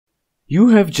You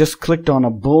have just clicked on a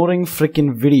boring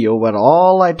freaking video where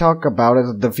all I talk about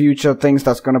is the future things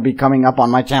that's gonna be coming up on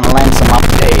my channel and some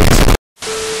updates.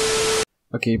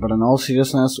 Okay, but in all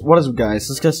seriousness, what is up guys,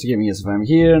 it's GuestGamingSFM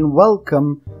here and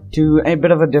welcome to a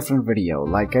bit of a different video.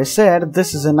 Like I said,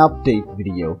 this is an update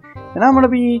video and I'm gonna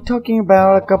be talking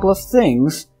about a couple of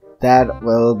things that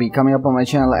will be coming up on my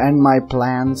channel and my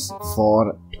plans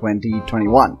for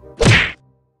 2021.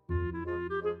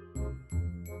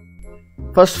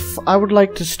 First, I would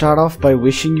like to start off by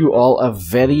wishing you all a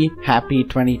very happy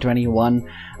 2021.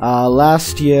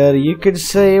 Last year, you could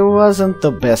say, wasn't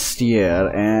the best year,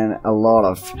 and a lot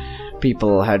of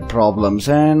people had problems,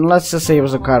 and let's just say it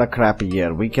was a kind of crappy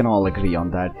year. We can all agree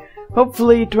on that.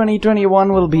 Hopefully,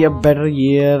 2021 will be a better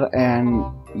year, and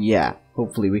yeah,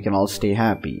 hopefully we can all stay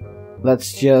happy.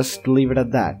 Let's just leave it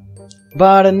at that.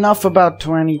 But enough about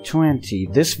 2020.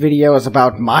 This video is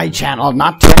about my channel,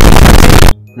 not 2020.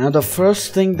 Now the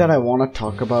first thing that I want to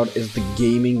talk about is the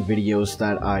gaming videos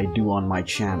that I do on my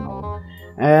channel.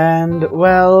 And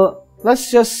well, let's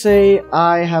just say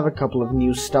I have a couple of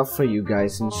new stuff for you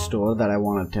guys in store that I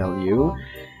want to tell you.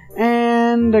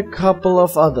 And a couple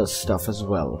of other stuff as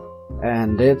well.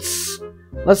 And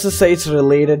let's just say it's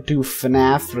related to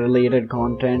FNAF related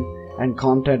content and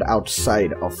content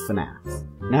outside of FNAF.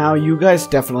 Now, you guys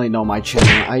definitely know my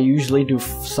channel. I usually do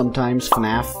sometimes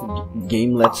FNAF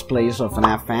game let's plays or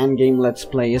FNAF fan game let's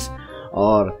plays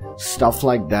or stuff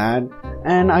like that.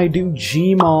 And I do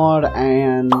Gmod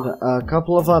and a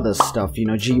couple of other stuff, you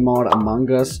know, Gmod,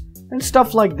 Among Us, and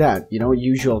stuff like that, you know,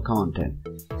 usual content.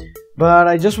 But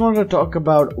I just wanted to talk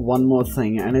about one more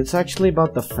thing, and it's actually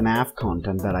about the FNAF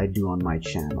content that I do on my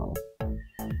channel.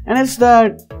 And it's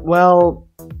that, well,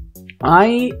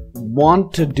 I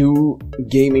want to do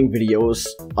gaming videos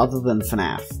other than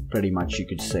FNAF, pretty much you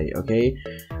could say, okay?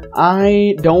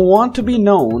 I don't want to be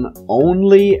known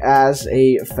only as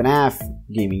a FNAF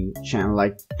gaming channel,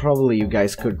 like probably you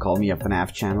guys could call me a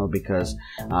FNAF channel because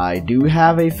I do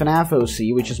have a FNAF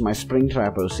OC, which is my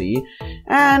Springtrap OC,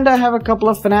 and I have a couple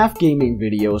of FNAF gaming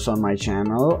videos on my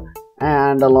channel,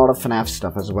 and a lot of FNAF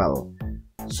stuff as well.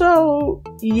 So,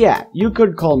 yeah, you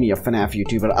could call me a FNAF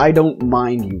YouTuber. I don't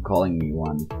mind you calling me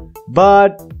one.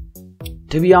 But,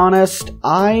 to be honest,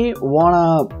 I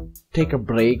wanna take a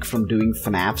break from doing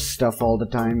FNAF stuff all the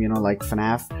time, you know, like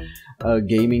FNAF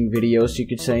gaming videos, you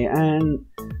could say, and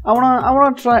I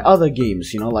wanna try other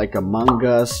games, you know, like Among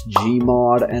Us,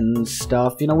 Gmod, and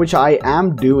stuff, you know, which I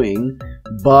am doing,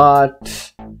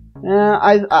 but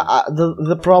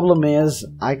the problem is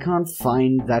I can't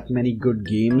find that many good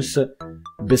games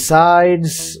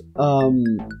besides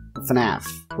FNAF.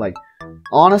 Like,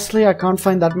 honestly, I can't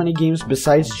find that many games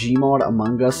besides Gmod,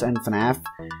 Among Us, and FNAF,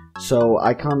 so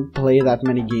I can't play that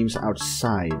many games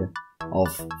outside of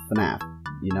FNAF,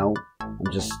 you know?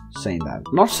 I'm just saying that.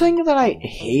 I'm not saying that I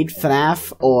hate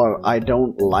FNAF or I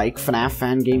don't like FNAF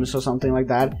fan games or something like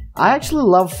that. I actually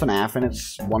love FNAF and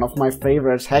it's one of my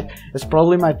favorites. Heck, it's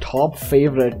probably my top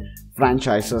favorite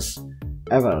franchises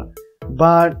ever.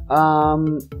 But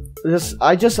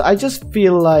I just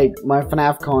feel like my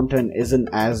FNAF content isn't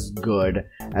as good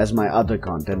as my other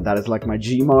content. That is like my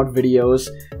Gmod videos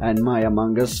and my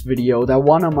Among Us video. That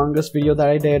one Among Us video that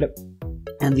I did,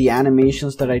 and the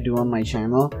animations that I do on my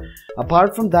channel.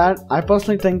 Apart from that, I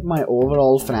personally think my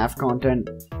overall FNAF content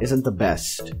isn't the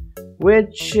best,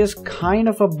 which is kind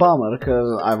of a bummer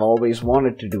because I've always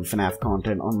wanted to do FNAF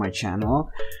content on my channel,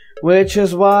 which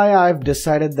is why I've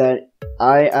decided that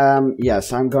I'm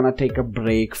gonna take a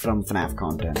break from FNAF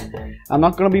content. I'm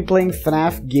not gonna be playing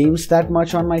FNAF games that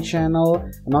much on my channel.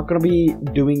 I'm not gonna be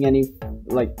doing any,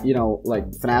 like, you know, like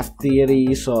FNAF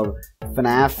theories or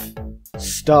FNAF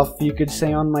stuff you could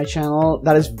say on my channel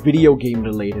that is video game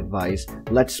related wise,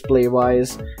 let's play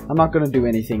wise. I'm not gonna do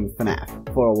anything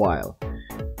FNAF for a while.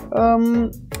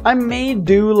 I may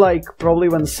do, like, probably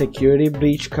when Security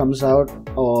Breach comes out,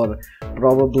 or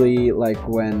probably like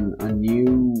when a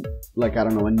new, like, I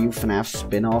don't know, a new FNAF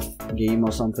spin-off game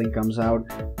or something comes out.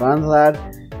 But other than that,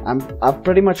 I've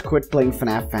pretty much quit playing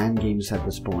FNAF fan games at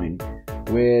this point,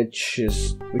 which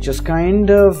is kind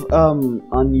of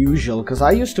unusual because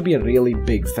I used to be a really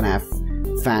big FNAF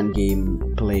fan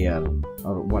game player,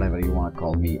 or whatever you want to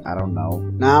call me, I don't know.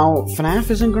 Now,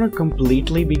 FNAF isn't gonna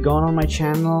completely be gone on my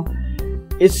channel.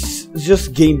 It's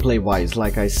just gameplay wise,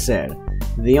 like I said.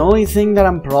 The only thing that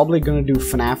I'm probably gonna do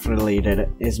FNAF related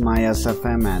is my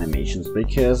SFM animations,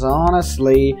 because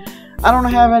honestly, I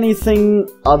don't have anything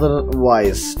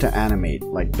otherwise to animate.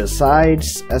 Like,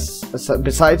 besides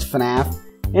FNAF,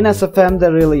 in SFM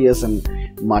there really isn't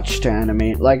much to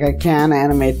animate. Like, I can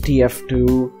animate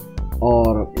TF2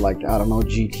 or like, I don't know,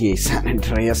 GTA San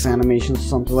Andreas animations or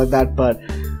something like that, but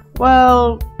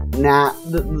well, nah,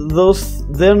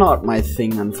 they're not my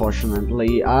thing,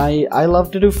 unfortunately. I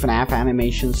love to do FNAF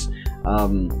animations,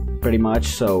 pretty much,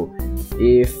 so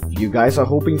if you guys are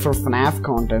hoping for FNAF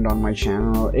content on my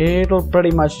channel, it'll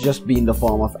pretty much just be in the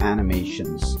form of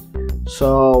animations.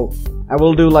 So I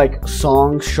will do like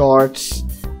song shorts,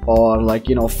 or like,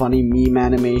 you know, funny meme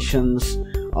animations,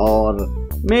 or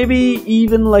maybe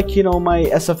even like, you know, my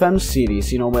SFM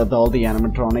series, you know, with all the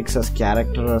animatronics as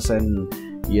characters, and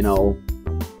you know,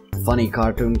 funny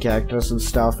cartoon characters and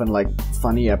stuff, and like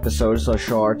funny episodes or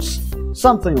shorts,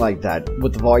 something like that,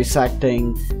 with voice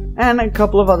acting and a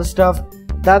couple of other stuff.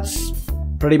 That's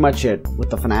pretty much it with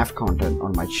the FNAF content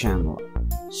on my channel.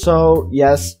 So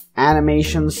yes,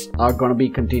 animations are gonna be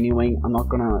continuing. I'm not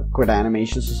gonna quit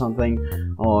animations or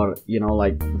something, or you know,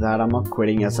 like that. I'm not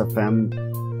quitting SFM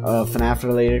FNAF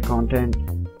related content.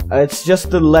 It's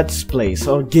just the Let's Plays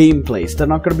or gameplays. There are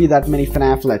not gonna be that many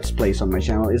FNAF Let's Plays on my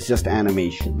channel. It's just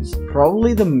animations.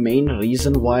 Probably the main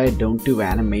reason why I don't do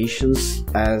animations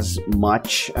as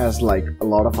much as like a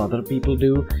lot of other people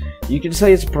do, you can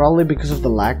say it's probably because of the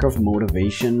lack of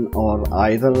motivation, or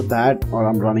either that or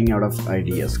I'm running out of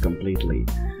ideas completely.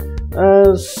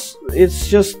 It's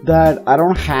just that I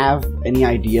don't have any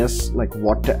ideas like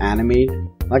what to animate.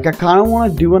 Like, I kind of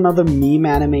want to do another meme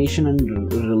animation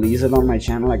and release it on my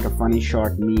channel, like a funny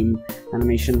short meme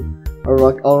animation, or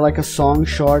like a song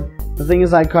short. The thing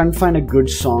is, I can't find a good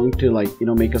song to, like, you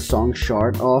know, make a song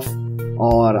short of,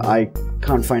 or I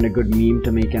can't find a good meme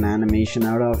to make an animation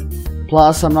out of.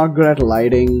 Plus, I'm not good at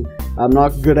lighting. I'm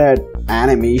not good at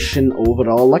animation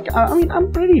overall. Like, I mean, I'm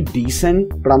pretty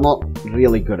decent, but I'm not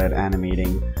really good at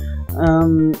animating.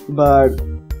 But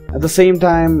at the same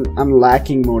time, I'm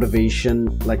lacking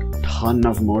motivation, like ton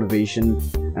of motivation,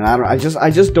 and I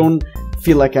just don't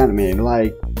feel like animating.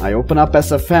 Like, I open up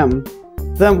SFM,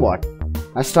 then what?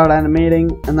 I start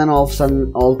animating, and then all of a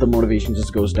sudden, all the motivation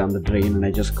just goes down the drain, and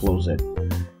I just close it.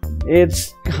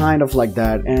 It's kind of like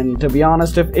that. And to be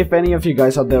honest, if any of you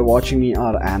guys out there watching me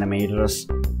are animators,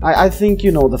 I think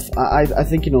you know I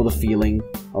think you know the feeling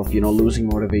of, you know, losing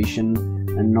motivation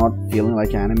and not feeling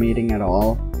like animating at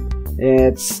all.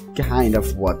 It's kind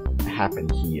of what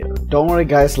happened here. Don't worry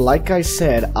guys, like I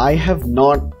said, I have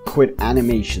not quit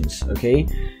animations, okay?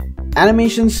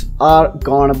 Animations are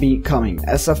gonna be coming.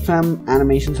 SFM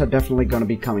animations are definitely gonna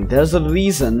be coming. There's a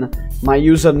reason my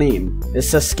username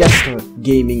is Saskester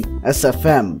Gaming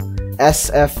SFM.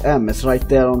 SFM is right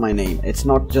there on my name. It's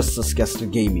not just Saskester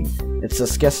Gaming. It's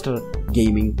Saskester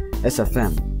Gaming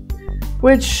SFM.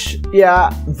 Which,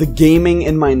 yeah, the gaming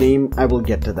in my name, I will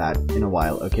get to that in a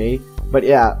while, okay? But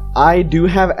yeah, I do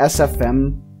have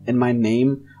SFM in my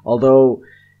name, although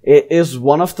it is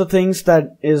one of the things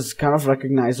that is kind of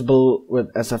recognizable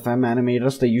with SFM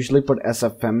animators. They usually put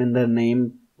SFM in their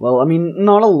name. Well, I mean,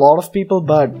 not a lot of people,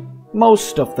 but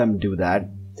most of them do that.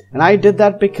 And I did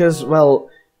that because, well,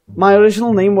 my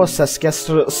original name was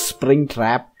Saskester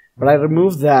Springtrap, but I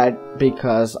removed that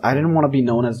because I didn't want to be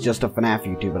known as just a FNAF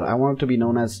YouTuber. I wanted to be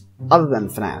known as other than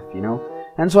FNAF, you know?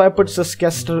 And so I put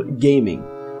Saskester Gaming.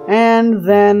 And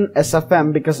then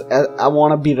SFM because I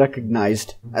want to be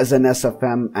recognized as an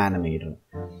SFM animator.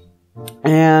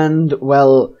 And,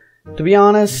 well, to be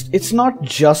honest, it's not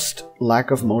just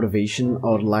lack of motivation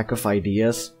or lack of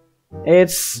ideas.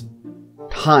 It's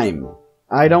time.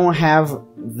 I don't have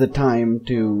the time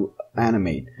to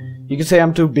animate. You could say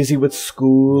I'm too busy with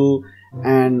school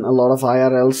and a lot of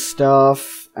IRL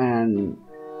stuff, and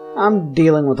I'm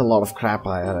dealing with a lot of crap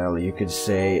IRL, you could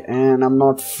say, and I'm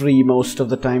not free most of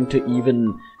the time to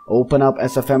even open up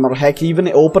SFM, or heck, even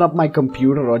open up my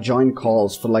computer or join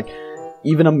calls for like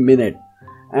even a minute.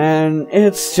 And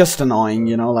it's just annoying,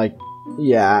 you know, like,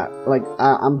 yeah, like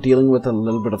I'm dealing with a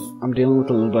little bit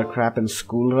of crap in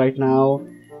school right now,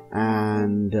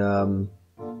 and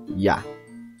yeah.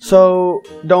 So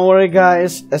don't worry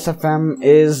guys, SFM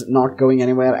is not going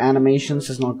anywhere, animations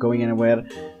is not going anywhere.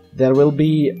 There will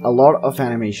be a lot of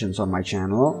animations on my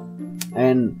channel,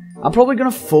 and I'm probably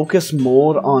gonna focus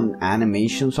more on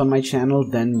animations on my channel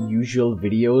than usual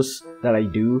videos that I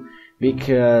do,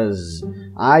 because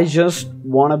I just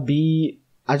wanna be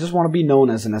known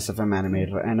as an SFM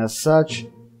animator, and as such,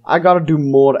 I gotta do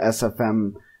more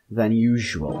SFM than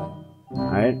usual.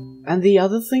 Alright? And the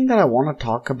other thing that I want to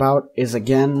talk about is,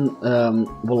 again,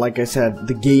 well, like I said,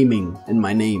 the gaming in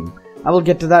my name. I will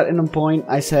get to that in a point,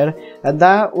 I said, and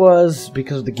that was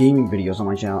because of the gaming videos on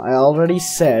my channel. I already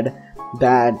said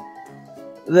that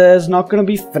there's not going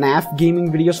to be FNAF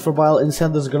gaming videos for a while.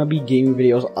 Instead, there's going to be gaming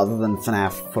videos other than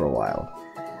FNAF for a while.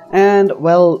 And,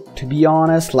 well, to be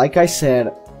honest, like I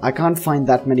said, I can't find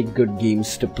that many good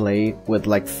games to play with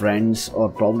like friends or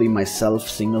probably myself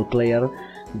single player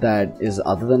that is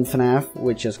other than FNAF,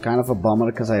 which is kind of a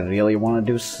bummer because I really want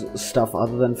to do stuff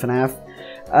other than FNAF.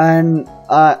 And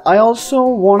I also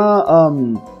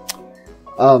wanna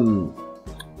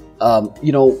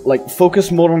you know, like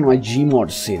focus more on my Gmod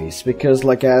series, because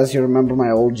like as you remember, my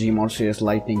old Gmod series,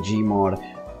 Lightning Gmod,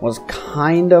 was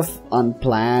kind of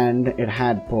unplanned. It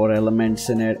had poor elements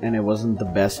in it, and it wasn't the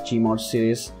best Gmod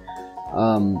series.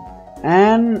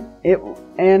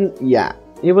 Yeah,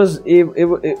 it was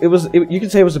you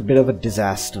could say it was a bit of a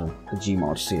disaster, the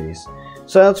Gmod series.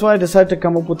 So that's why I decided to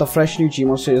come up with a fresh new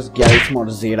Gmod series, Garry's Mod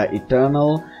Zeta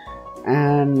Eternal,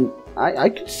 and I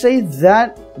could say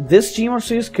that this Gmod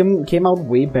series came out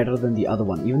way better than the other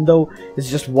one. Even though it's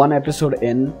just one episode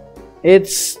in,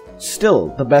 it's still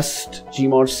the best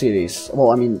Gmod series.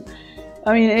 Well, I mean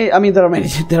there are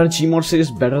Gmod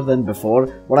series better than before.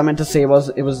 What I meant to say was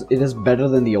it is better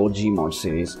than the old Gmod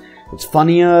series. It's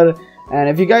funnier, and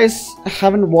if you guys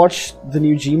haven't watched the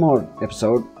new Gmod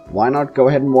episode, why not go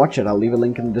ahead and watch it? I'll leave a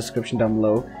link in the description down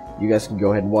below. You guys can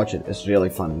go ahead and watch it. It's really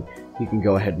funny. You can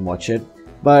go ahead and watch it.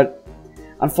 But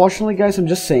unfortunately, guys, I'm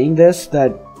just saying this,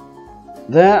 that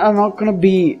there are not gonna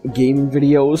be game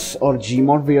videos or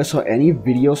Gmod videos or any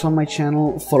videos on my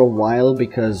channel for a while,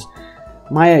 because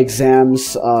my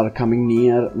exams are coming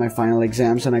near, my final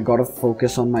exams, and I gotta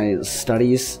focus on my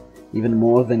studies even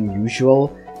more than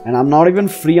usual. And I'm not even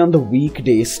free on the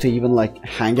weekdays to even like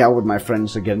hang out with my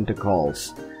friends or get into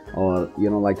calls, or you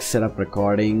know, like set up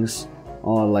recordings,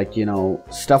 or like, you know,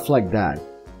 stuff like that.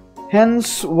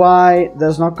 Hence why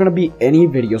there's not gonna be any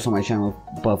videos on my channel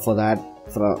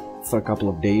for a couple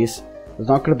of days. There's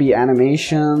not gonna be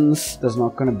animations, there's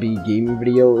not gonna be gaming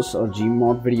videos or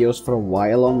Gmod videos for a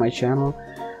while on my channel,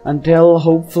 until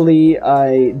hopefully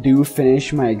I do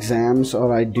finish my exams,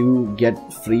 or I do get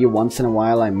free once in a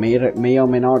while. I may or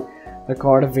may not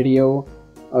record a video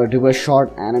or do a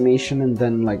short animation and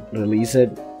then like release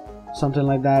it, something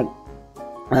like that.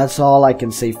 That's all I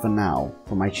can say for now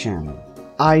for my channel.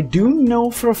 I do know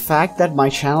for a fact that my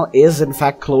channel is in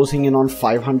fact closing in on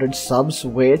 500 subs,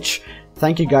 which,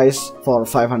 thank you guys for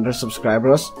 500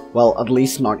 subscribers. Well, at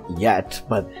least not yet,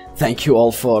 but thank you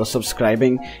all for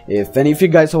subscribing. If any of you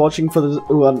guys are watching for this,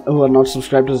 who are not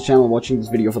subscribed to the channel, watching this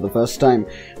video for the first time,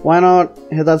 why not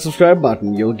hit that subscribe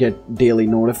button? You'll get daily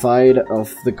notified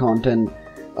of the content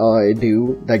I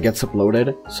do that gets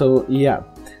uploaded. So yeah,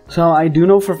 so I do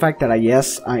know for a fact that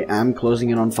yes, I am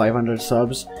closing in on 500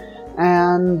 subs.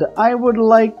 And I would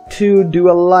like to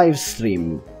do a live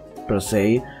stream, per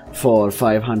se, for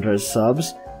 500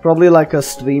 subs. Probably like a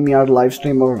StreamYard live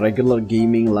stream or a regular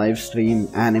gaming live stream,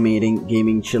 animating,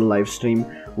 gaming chill live stream,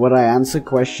 where I answer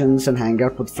questions and hang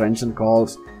out with friends and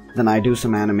calls. Then I do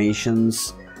some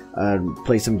animations,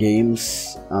 play some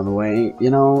games on the way. You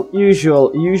know,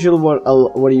 usual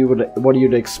what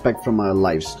you'd expect from a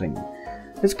live stream.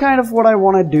 It's kind of what I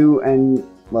want to do, and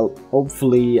well,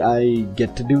 hopefully I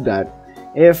get to do that.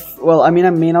 Well, I mean,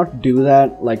 I may not do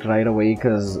that like right away,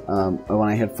 because when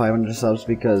I hit 500 subs,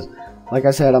 because like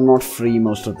I said, I'm not free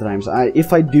most of the times.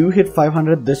 If I do hit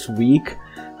 500 this week,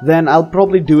 then I'll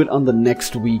probably do it on the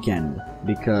next weekend,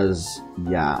 because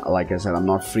yeah, like I said, I'm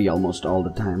not free almost all the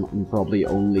time. I'm probably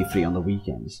only free on the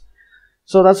weekends.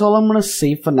 So that's all I'm gonna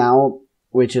say for now,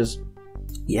 which is,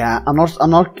 yeah, I'm not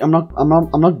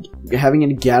having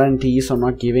any guarantees. I'm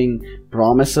not giving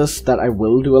promises that I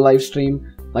will do a live stream.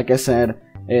 Like I said,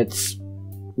 it's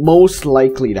most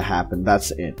likely to happen.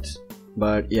 That's it.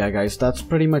 But yeah, guys, that's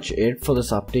pretty much it for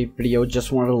this update video.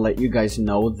 Just wanted to let you guys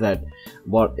know that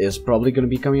what is probably going to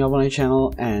be coming up on my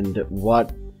channel, and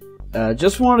what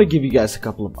just wanted to give you guys a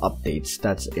couple of updates.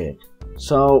 That's it.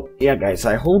 So yeah, guys,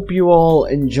 I hope you all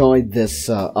enjoyed this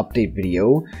update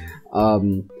video.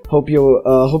 Hope you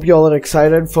all are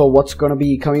excited for what's gonna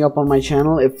be coming up on my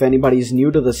channel. If anybody's new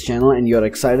to this channel and you're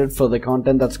excited for the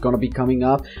content that's gonna be coming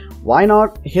up, why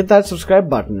not hit that subscribe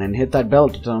button and hit that bell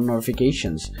to turn on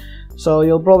notifications, so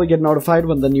you'll probably get notified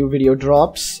when the new video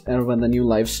drops or when the new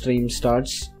live stream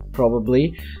starts,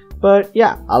 probably. But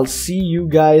yeah, I'll see you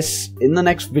guys in the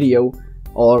next video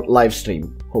or live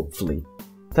stream, hopefully.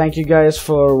 Thank you guys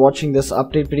for watching this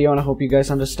update video, and I hope you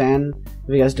guys understand.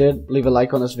 If you guys did, leave a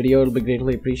like on this video, it'll be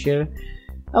greatly appreciated.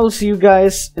 I will see you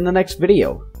guys in the next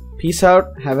video. Peace out,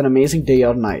 have an amazing day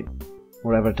or night,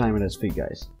 whatever time it is for you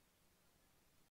guys.